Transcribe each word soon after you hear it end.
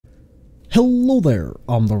Hello there,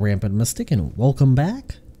 I'm the Rampant Mystic and welcome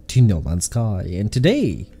back to No Man's Sky, and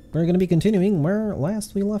today we're going to be continuing where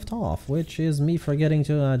last we left off, which is me forgetting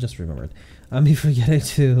to, just remembered, me forgetting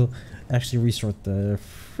to actually resort the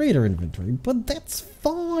freighter inventory, but that's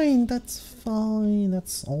fine,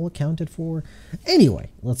 that's all accounted for.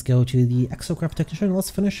 Anyway, let's go to the exocraft technician, let's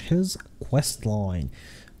finish his quest line.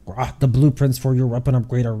 The blueprints for your weapon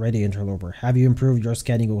upgrade are ready, interloper. Have you improved your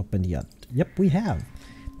scanning equipment yet? Yep, we have.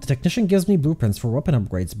 The technician gives me blueprints for weapon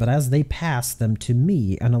upgrades, but as they pass them to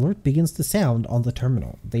me, an alert begins to sound on the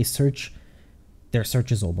terminal. Their search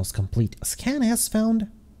is almost complete. A scan has found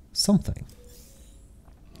something.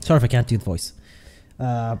 Sorry if I can't do the voice.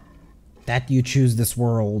 That you choose this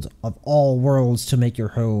world of all worlds to make your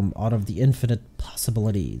home out of the infinite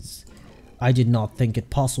possibilities. I did not think it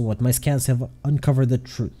possible, but my scans have uncovered the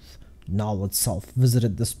truth. Null itself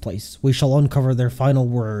visited this place. We shall uncover their final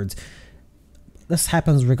words. This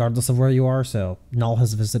happens regardless of where you are, so Null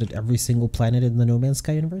has visited every single planet in the No Man's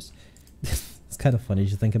Sky universe. It's kind of funny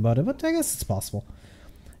to think about it, but I guess it's possible.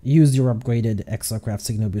 Use your upgraded exocraft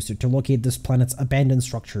signal booster to locate this planet's abandoned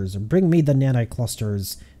structures and bring me the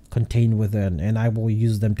nanoclusters contained within, and I will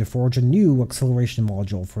use them to forge a new acceleration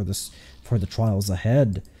module for the trials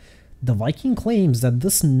ahead. The Viking claims that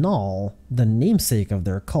this Null, the namesake of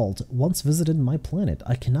their cult, once visited my planet.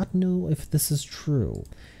 I cannot know if this is true.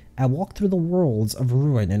 I walk through the worlds of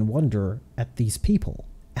ruin and wonder at these people,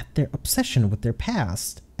 at their obsession with their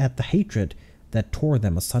past, at the hatred that tore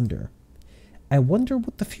them asunder. I wonder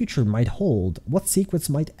what the future might hold, what secrets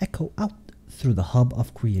might echo out through the hub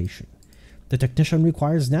of creation. The technician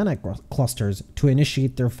requires nanoclusters to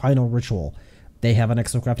initiate their final ritual. They have an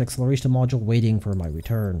exocraft acceleration module waiting for my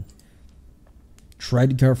return.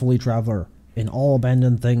 Tread carefully, traveler. In all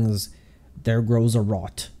abandoned things, there grows a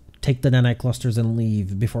rot. Take the nanoclusters and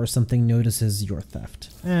leave before something notices your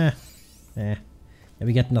theft. And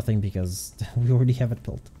we get nothing because we already have it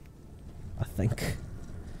built, I think.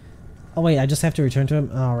 Oh wait, I just have to return to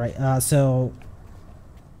him? Alright, so...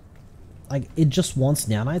 like, it just wants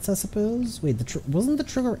nanites, I suppose? Wait, wasn't the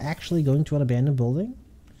trigger actually going to an abandoned building?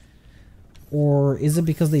 Or is it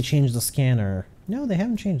because they changed the scanner? No, they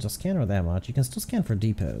haven't changed the scanner that much. You can still scan for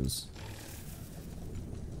depots.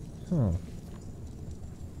 Huh.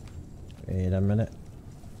 Wait a minute.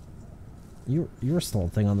 You're still a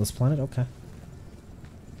thing on this planet? Okay.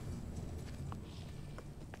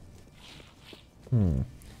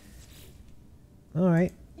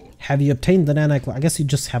 Alright. Have you obtained the nanocluster? I guess you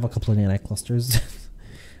just have a couple of nanoclusters.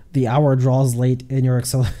 The hour draws late in your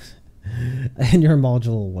and your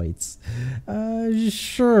module waits.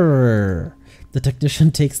 Sure. The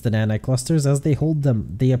technician takes the nanoclusters. As they hold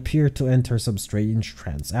them, they appear to enter some strange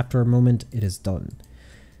trance. After a moment, it is done.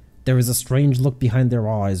 There is a strange look behind their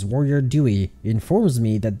eyes. Warrior Dewey informs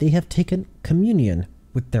me that they have taken communion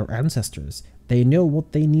with their ancestors. They know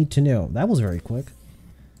what they need to know. That was very quick.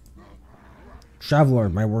 Traveler,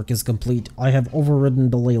 my work is complete. I have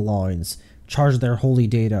overridden the ley lines, charged their holy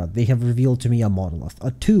data. They have revealed to me a monolith,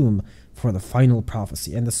 a tomb for the final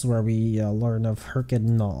prophecy. And this is where we learn of Herkid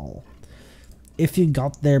Null. If you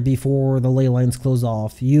got there before the ley lines close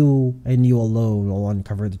off, you and you alone will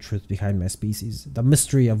uncover the truth behind my species, the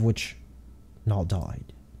mystery of which Null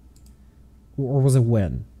died. Or was it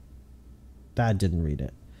when? That didn't read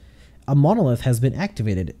it. A monolith has been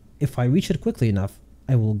activated. If I reach it quickly enough,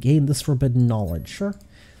 I will gain this forbidden knowledge. Sure.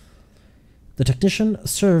 The technician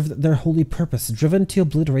served their holy purpose, driven to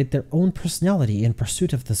obliterate their own personality in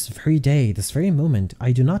pursuit of this very day, this very moment.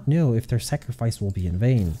 I do not know if their sacrifice will be in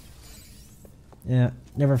vain. Yeah,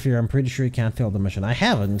 never fear, I'm pretty sure you can't fail the mission. I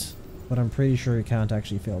haven't, but I'm pretty sure you can't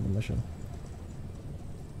actually fail the mission.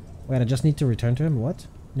 Wait, I just need to return to him? What?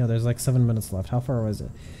 No, there's like 7 minutes left. How far was it?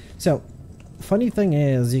 So, funny thing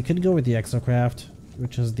is, you could go with the exocraft,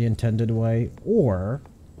 which is the intended way, or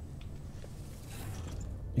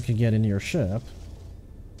you could get into your ship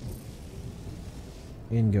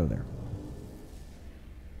and go there.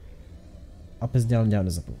 Up is down, down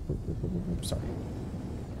is up. Sorry.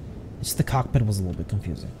 Just the cockpit was a little bit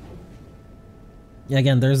confusing. Yeah,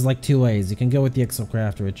 again, there's like two ways. You can go with the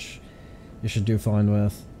exocraft, which you should do fine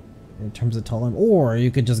with in terms of time, or you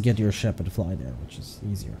could just get your ship and fly there, which is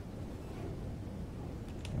easier.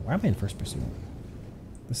 Why am I in first pursuit?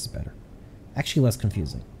 This is better. Actually less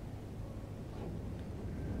confusing.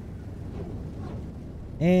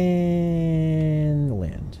 And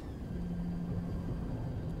land.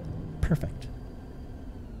 Perfect.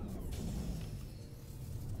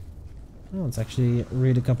 Oh, let's actually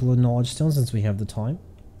read a couple of knowledge stones since we have the time.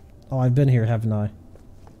 Oh, I've been here, haven't I?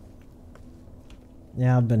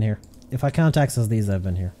 Yeah, I've been here. If I can't access these, I've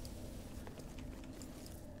been here.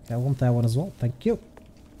 I want that one as well. Thank you.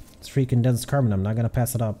 It's free condensed carbon. I'm not gonna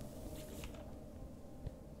pass it up.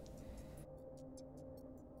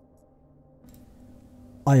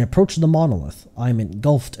 I approach the monolith. I am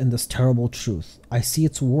engulfed in this terrible truth. I see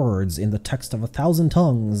its words in the text of 1,000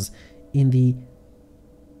 tongues, in the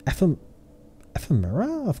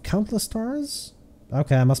ephemera of countless stars?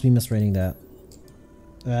 Okay, I must be misreading that.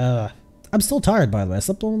 I'm still tired, by the way. I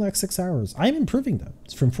slept only like 6 hours. I am improving though.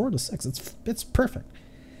 It's from 4 to 6. It's perfect.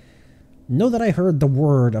 Know that I heard the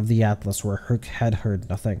word of the Atlas where Herc had heard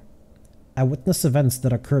nothing. I witness events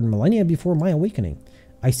that occurred millennia before my awakening.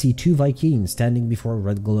 I see 2 Vikings standing before a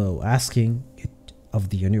red glow, asking it of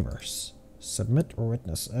the universe. Submit or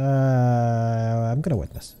witness? I'm gonna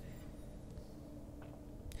witness.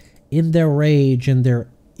 In their rage and their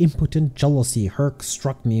impotent jealousy, Herc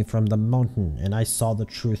struck me from the mountain, and I saw the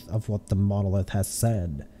truth of what the monolith has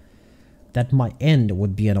said. That my end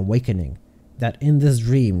would be an awakening. That in this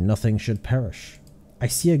dream nothing should perish. I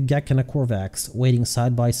see a Gek and a Korvax waiting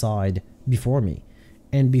side by side before me.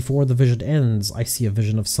 And before the vision ends, I see a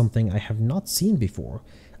vision of something I have not seen before,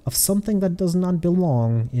 of something that does not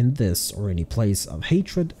belong in this or any place, of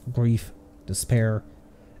hatred, grief, despair,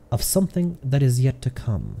 of something that is yet to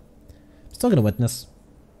come. Still gonna witness.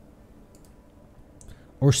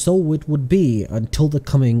 Or so it would be until the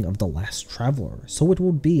coming of the last traveler. So it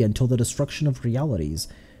would be until the destruction of realities.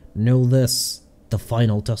 Know this, the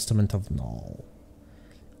final testament of Null.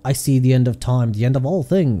 I see the end of time, the end of all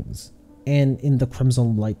things. And in the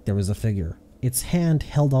crimson light there is a figure, its hand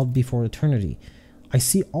held out before eternity. I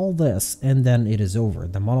see all this, and then it is over.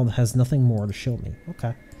 The monolith has nothing more to show me.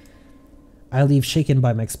 Okay. I leave shaken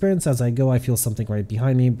by my experience. As I go, I feel something right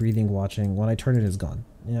behind me, breathing, watching. When I turn, it is gone.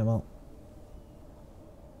 Yeah, well,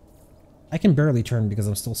 I can barely turn because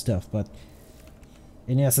I'm still stiff, but...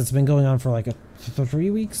 And yes, it's been going on for like 3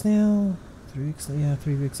 weeks now? 3 weeks? Yeah,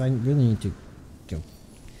 3 weeks. I really need to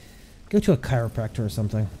go to a chiropractor or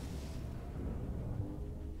something.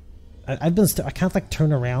 I can't like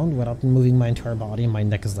turn around without moving my entire body, and my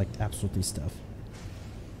neck is like absolutely stiff.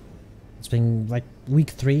 It's been like week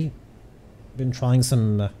 3. Been trying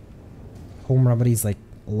some home remedies like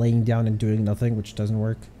laying down and doing nothing, which doesn't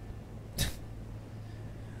work.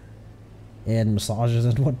 And massages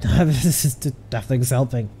and whatnot. Nothing's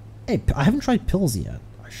helping. Hey, I haven't tried pills yet.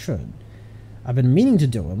 I should. I've been meaning to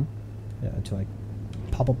do them. Yeah, to like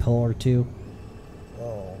pop a pill or two.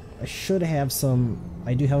 Oh, I should have some.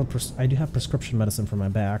 I do have prescription medicine for my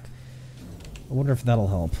back. I wonder if that'll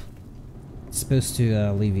help. It's supposed to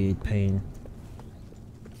alleviate pain.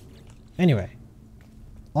 Anyway,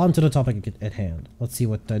 on to the topic at hand. Let's see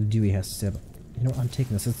what Dewey has to say about. You know what, I'm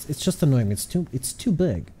taking this. It's just annoying. It's too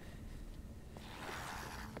big.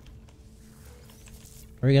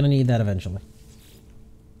 We're gonna need that eventually.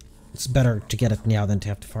 It's better to get it now than to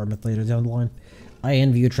have to farm it later down the line. I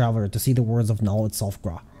envy you, traveler, to see the words of Null itself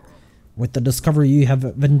grow. With the discovery, you have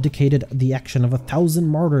vindicated the action of 1,000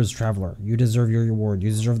 martyrs, traveler. You deserve your reward. You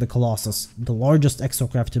deserve the Colossus, the largest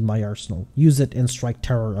exocraft in my arsenal. Use it and strike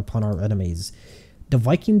terror upon our enemies. The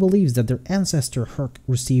Viking believes that their ancestor Herc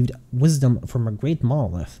received wisdom from a great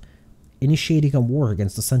monolith, initiating a war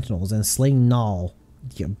against the Sentinels and slaying Null,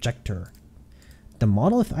 the objector. The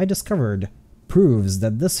monolith I discovered proves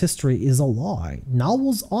that this history is a lie. Null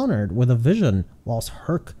was honored with a vision, whilst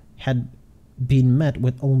Herc had been met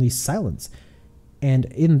with only silence, and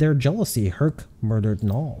in their jealousy Herc murdered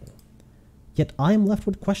Null. Yet I am left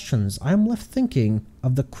with questions. I am left thinking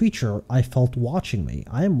of the creature I felt watching me.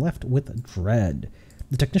 I am left with dread.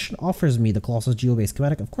 The technician offers me the Colossus Geobase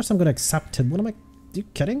schematic. Of course I'm going to accept it. What am I... Are you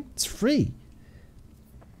kidding? It's free.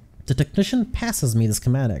 The technician passes me the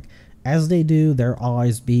schematic. As they do, their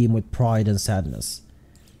eyes beam with pride and sadness.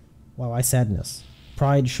 Well, why sadness?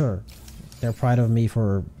 Pride, sure. They're proud of me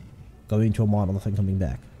for going to a monolith and coming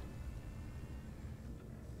back.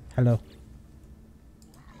 Hello.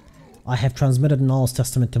 I have transmitted Null's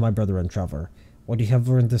testament to my brethren, traveler. What you have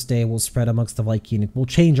learned this day will spread amongst the Viking. It will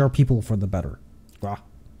change our people for the better. Grah.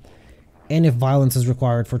 And if violence is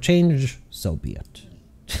required for change, so be it.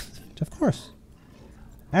 Of course.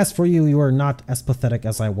 As for you, you are not as pathetic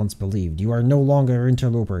as I once believed. You are no longer an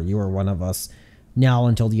interloper. You are one of us, now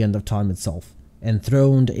until the end of time itself,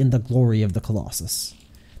 enthroned in the glory of the Colossus.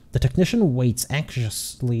 The technician waits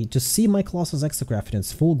anxiously to see my Colossus exocraft in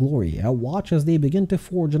its full glory. I watch as they begin to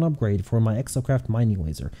forge an upgrade for my exocraft mining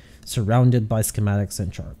laser, surrounded by schematics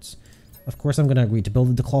and charts. Of course I'm going to agree to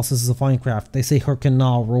build the Colossus as a fine craft. They say Herc and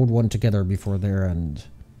Null rode one together before their end.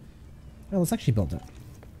 Well, let's actually build it.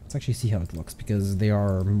 Let's actually see how it looks, because they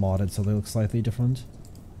are modded, so they look slightly different.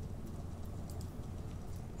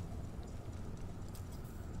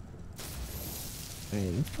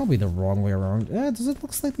 It's probably the wrong way around. Does it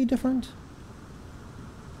look slightly different?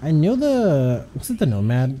 I know the... Was it the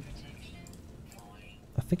Nomad?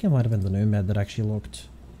 I think it might have been the Nomad that actually looked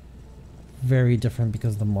very different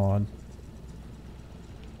because of the mod.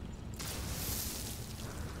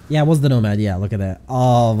 Yeah, it was the Nomad. Yeah, look at that.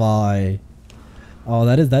 Oh my. Oh,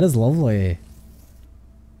 that is lovely.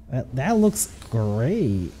 That looks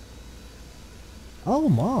great. Oh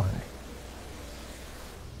my.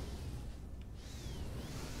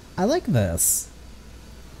 I like this.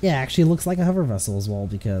 Yeah, actually looks like a hover vessel as well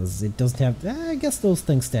because it doesn't have... I guess those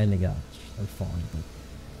things standing out are fine, but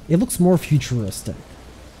it looks more futuristic.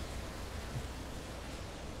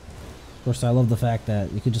 Of course, I love the fact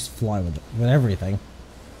that you could just fly with everything.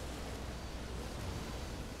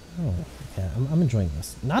 Oh, okay. I'm enjoying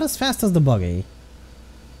this. Not as fast as the buggy,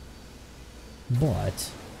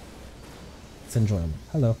 but it's enjoyable.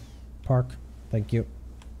 Hello. Park. Thank you.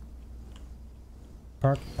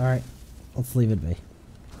 Park. Alright. Let's leave it be.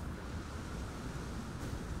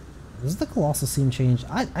 Does the Colossus seem changed?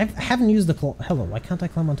 I haven't used the Hello, why can't I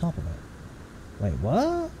climb on top of it? Wait,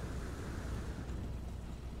 what?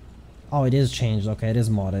 Oh, it is changed. Okay, it is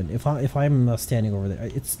modded. If I'm standing over there,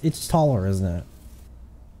 it's taller, isn't it?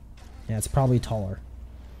 Yeah, it's probably taller.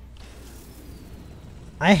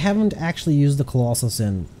 I haven't actually used the Colossus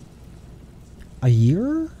in a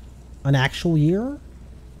year? An actual year?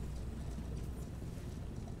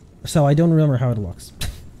 So I don't remember how it looks.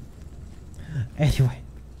 Anyway.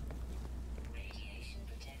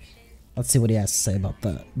 Let's see what he has to say about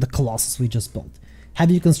the Colossus we just built.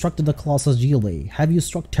 Have you constructed the Colossus GLA? Have you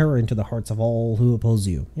struck terror into the hearts of all who oppose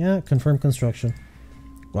you? Yeah, confirm construction.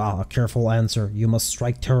 Wow, a careful answer. You must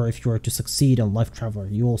strike terror if you are to succeed in Life Traveler.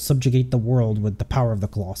 You will subjugate the world with the power of the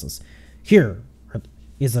Colossus. Here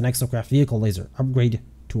is an exocraft vehicle laser. Upgrade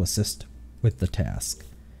to assist with the task.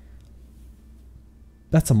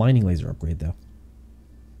 That's a mining laser upgrade, though.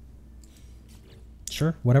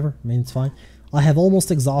 Sure, whatever. I mean, it's fine. I have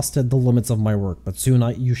almost exhausted the limits of my work, but soon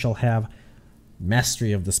you shall have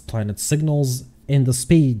mastery of this planet's signals and the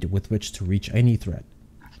speed with which to reach any threat.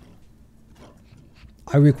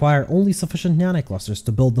 I require only sufficient nanoclusters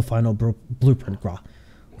to build the final blueprint, Gra.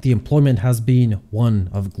 The employment has been one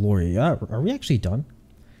of glory. Are we actually done?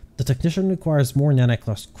 The technician requires more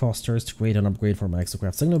nanoclusters to create an upgrade for my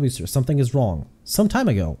exocraft signal booster. Something is wrong. Some time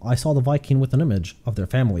ago, I saw the Viking with an image of their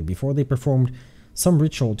family before they performed some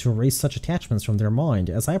ritual to erase such attachments from their mind.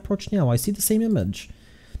 As I approach now, I see the same image.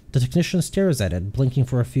 The technician stares at it, blinking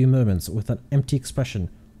for a few moments with an empty expression.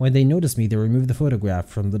 When they notice me, they remove the photograph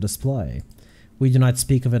from the display. We do not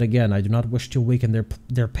speak of it again. I do not wish to awaken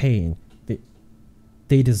their pain.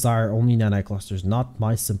 They desire only nanoclusters, not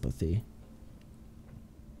my sympathy.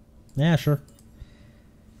 Yeah, sure.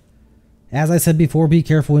 As I said before, be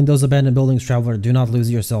careful in those abandoned buildings, traveler. Do not lose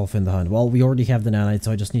yourself in the hunt. Well, we already have the nanites,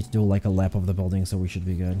 so I just need to do like a lap of the building, so we should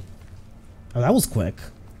be good. Oh, that was quick.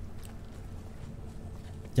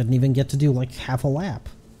 Didn't even get to do like half a lap.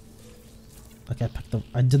 Okay,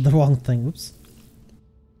 I did the wrong thing. Whoops.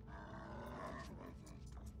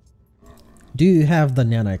 Do you have the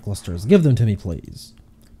nanoclusters? Give them to me, please.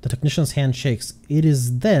 The technician's hand shakes. It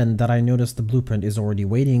is then that I notice the blueprint is already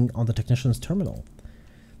waiting on the technician's terminal.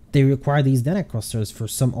 They require these nanoclusters for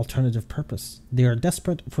some alternative purpose. They are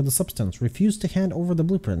desperate for the substance, refuse to hand over the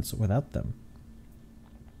blueprints without them.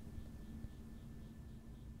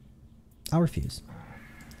 I'll refuse.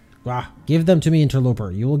 Ah, give them to me,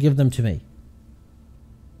 interloper. You will give them to me.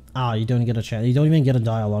 Ah, you don't get a chat. You don't even get a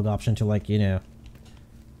dialogue option to, like, you know,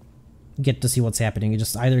 get to see what's happening. You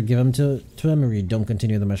just either give them to him or you don't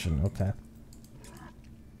continue the mission. Okay.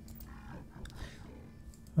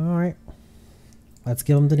 Alright. Let's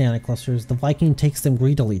give him the nanoclusters. The Viking takes them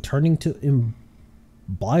greedily, turning to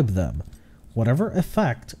imbibe them. Whatever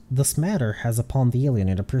effect this matter has upon the alien,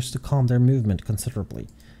 it appears to calm their movement considerably.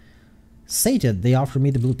 Sated, they offer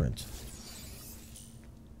me the blueprint.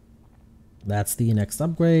 That's the next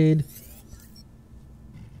upgrade.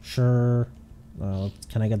 Sure.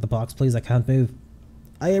 Can I get the box, please? I can't move.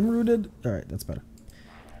 I am rooted. Alright, that's better.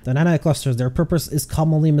 The nanoclusters, their purpose is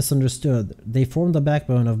commonly misunderstood. They form the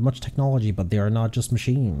backbone of much technology, but they are not just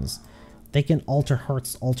machines. They can alter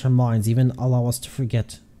hearts, alter minds, even allow us to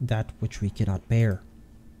forget that which we cannot bear.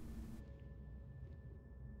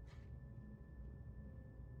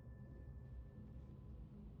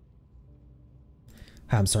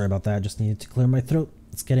 I'm sorry about that, I just needed to clear my throat.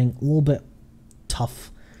 It's getting a little bit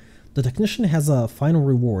tough. The technician has a final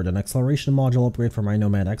reward, an acceleration module upgrade for my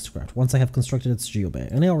Nomad exocraft, once I have constructed its geobay,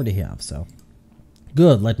 and I already have, so.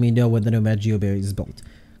 Good, let me know when the Nomad geobay is built.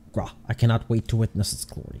 Grah, I cannot wait to witness its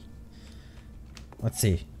glory. Let's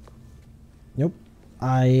see. Nope.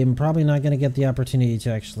 I am probably not going to get the opportunity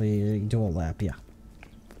to actually do a lap, yeah.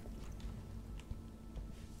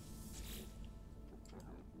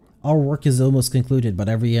 Our work is almost concluded, but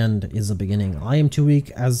every end is a beginning. I am too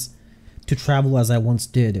weak to travel as I once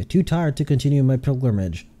did, too tired to continue my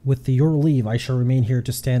pilgrimage. With your leave, I shall remain here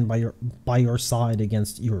to stand by your side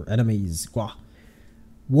against your enemies. Gwa.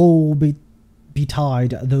 Woe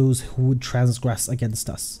betide those who would transgress against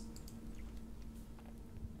us.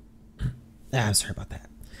 I'm sorry about that.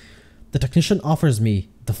 The technician offers me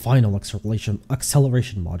the final acceleration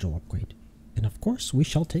module upgrade, and of course we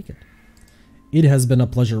shall take it. It has been a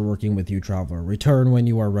pleasure working with you, traveler. Return when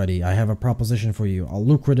you are ready. I have a proposition for you, a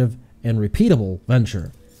lucrative and repeatable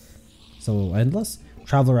venture. So, endless?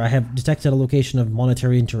 Traveler, I have detected a location of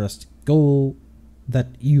monetary interest. Go that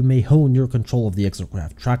you may hone your control of the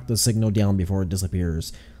exocraft. Track the signal down before it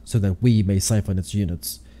disappears, so that we may siphon its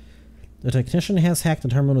units. The technician has hacked the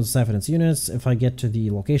terminal to siphon its units. If I get to the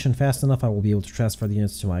location fast enough, I will be able to transfer the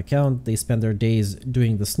units to my account. They spend their days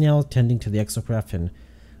doing this now, tending to the exocraft and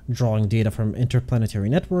drawing data from interplanetary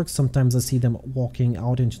networks. Sometimes I see them walking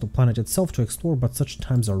out into the planet itself to explore, but such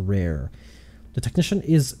times are rare. The technician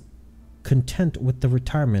is content with the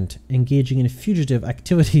retirement, engaging in fugitive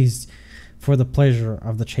activities for the pleasure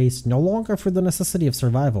of the chase, no longer for the necessity of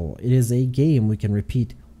survival. It is a game we can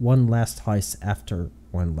repeat one last heist after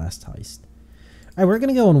one last heist. Alright, we're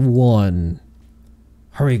gonna go on one.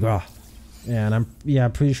 Hurry, bro. And I'm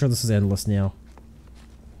pretty sure this is endless now.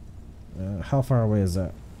 How far away is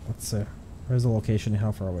that? Let's see. Where's the location?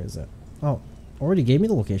 How far away is it? Oh, already gave me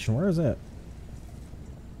the location. Where is it?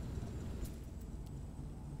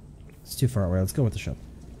 It's too far away. Let's go with the ship.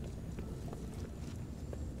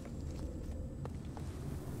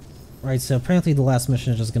 Alright, so apparently the last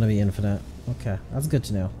mission is just going to be infinite. Okay, that's good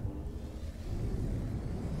to know.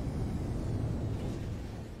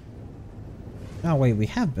 Oh wait, we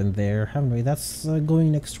have been there, haven't we? That's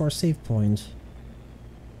going next to our save point.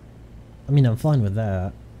 I mean, I'm fine with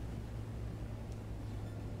that.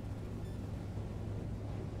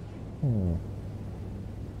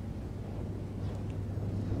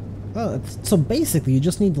 Oh, so basically you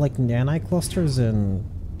just need like nanite clusters and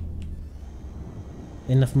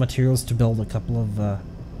enough materials to build a couple of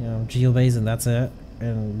you know, geobays, and that's it.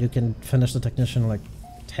 And you can finish the technician in like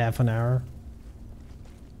half an hour.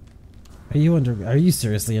 Are you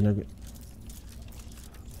seriously under?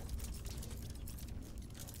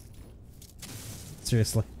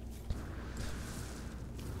 Seriously.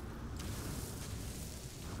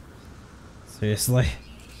 Seriously.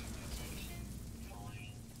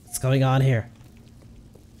 What's going on here?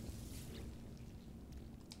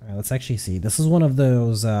 Alright, let's actually see. This is one of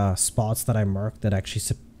those spots that I marked that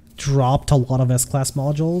actually dropped a lot of S-Class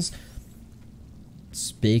modules.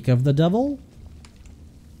 Speak of the devil.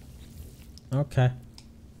 Okay.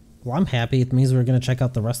 Well, I'm happy. It means we're going to check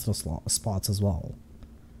out the rest of the spots as well.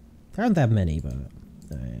 There aren't that many, but...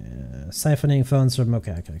 siphoning funds from...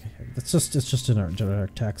 Okay. It's just in our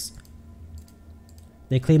generic text.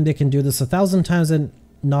 They claim they can do this 1,000 times and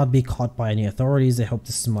not be caught by any authorities. They hope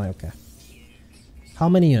this is my... Okay. How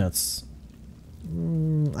many units?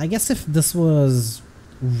 I guess if this was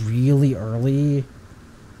really early...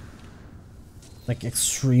 like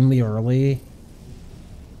extremely early...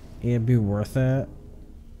 it'd be worth it.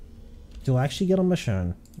 Do I actually get a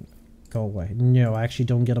mission? Go away. No, I actually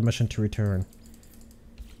don't get a mission to return.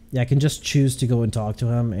 Yeah, I can just choose to go and talk to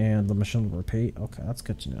him and the mission will repeat. Okay, that's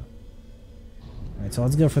good to know. Alright, so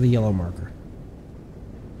let's go for the yellow marker.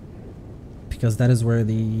 Because that is where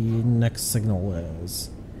the next signal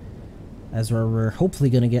is. As where we're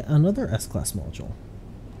hopefully going to get another S-Class module.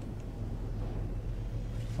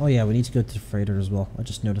 Oh yeah, we need to go to the freighter as well. I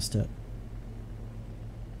just noticed it.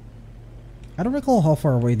 I don't recall how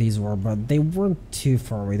far away these were, but they weren't too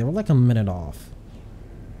far away. They were like a minute off.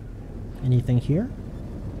 Anything here?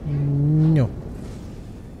 No.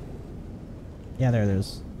 Yeah, there it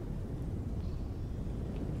is.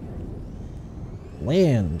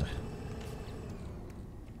 Land.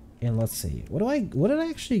 And let's see. What did I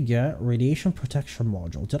actually get? Radiation protection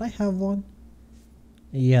module. Did I have one?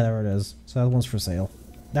 Yeah, there it is. So that one's for sale.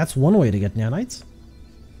 That's one way to get nanites.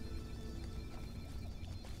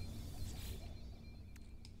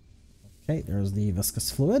 Okay, there's the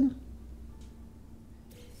viscous fluid.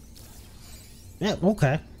 Yeah,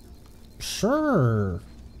 okay. Sure.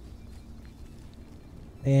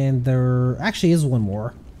 And there actually is one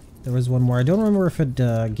more. There was one more. I don't remember if it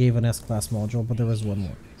gave an S-Class module, but there was one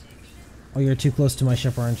more. Oh, you're too close to my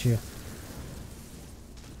ship, aren't you?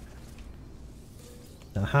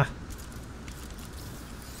 Aha.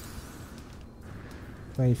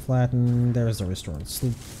 Right, flatten. There's the restored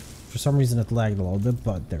sloop. For some reason it lagged a little bit,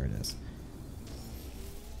 but there it is.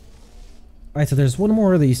 Alright, so there's one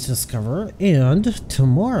more of these to discover, and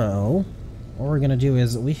tomorrow, what we're gonna do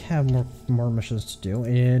is, we have more missions to do,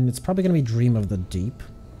 and it's probably gonna be Dream of the Deep.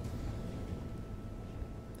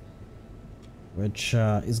 Which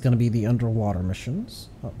is gonna be the underwater missions.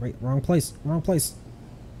 Oh, right, wrong place, wrong place.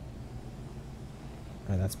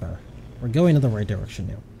 Alright, that's better. We're going in the right direction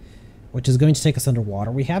now. Which is going to take us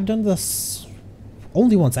underwater. We have done this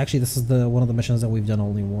only once. Actually, this is one of the missions that we've done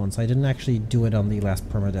only once. I didn't actually do it on the last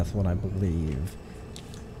Permadeath one, I believe.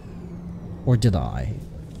 Or did I?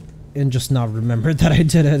 And just not remembered that I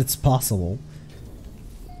did it. It's possible.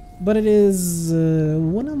 But it is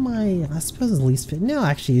one of my, I suppose, least favorite. No,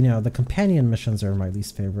 actually, no, the companion missions are my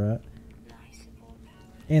least favorite.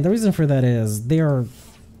 And the reason for that is they are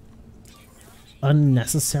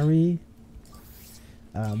unnecessary.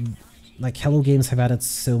 Like, Hello Games have added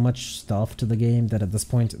so much stuff to the game that at this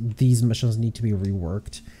point, these missions need to be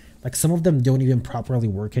reworked. Like, some of them don't even properly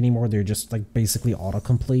work anymore. They're just, like, basically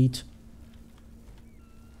autocomplete.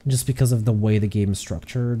 Just because of the way the game is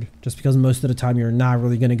structured. Just because most of the time you're not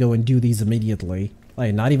really going to go and do these immediately.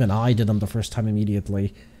 Like, not even I did them the first time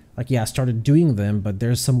immediately. Like, yeah, I started doing them, but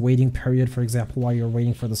there's some waiting period, for example, while you're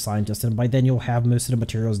waiting for the scientist. And by then you'll have most of the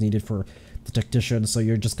materials needed for the technician, so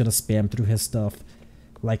you're just going to spam through his stuff.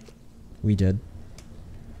 Like we did.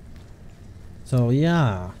 So,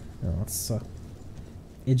 yeah. It's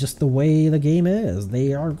just the way the game is.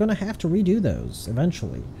 They are going to have to redo those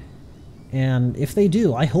eventually. And if they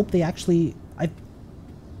do, I hope they actually...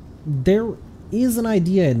 there is an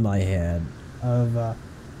idea in my head of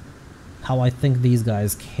how I think these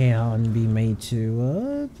guys can be made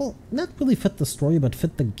to, well, not really fit the story, but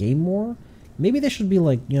fit the game more. Maybe they should be,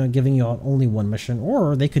 like, you know, giving you only one mission,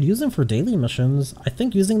 or they could use them for daily missions. I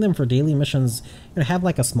think using them for daily missions, you know, have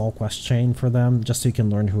like a small quest chain for them, just so you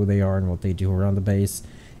can learn who they are and what they do around the base.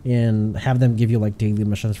 And have them give you like daily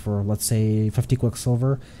missions for, let's say, 50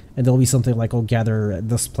 Quicksilver, and there'll be something like, oh, gather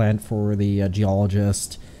this plant for the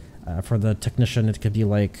geologist. For the technician, it could be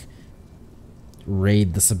like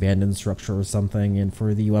raid this abandoned structure or something, and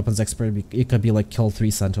for the weapons expert, it could be like kill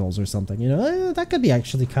 3 sentinels or something. You know, that could be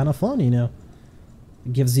actually kind of fun. You know,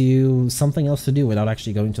 it gives you something else to do without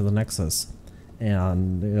actually going to the Nexus,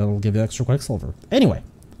 and it'll give you extra Quicksilver. Anyway.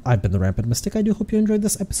 I've been the Rampant Mystic. I do hope you enjoyed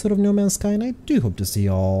this episode of No Man's Sky, and I do hope to see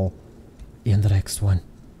y'all in the next one.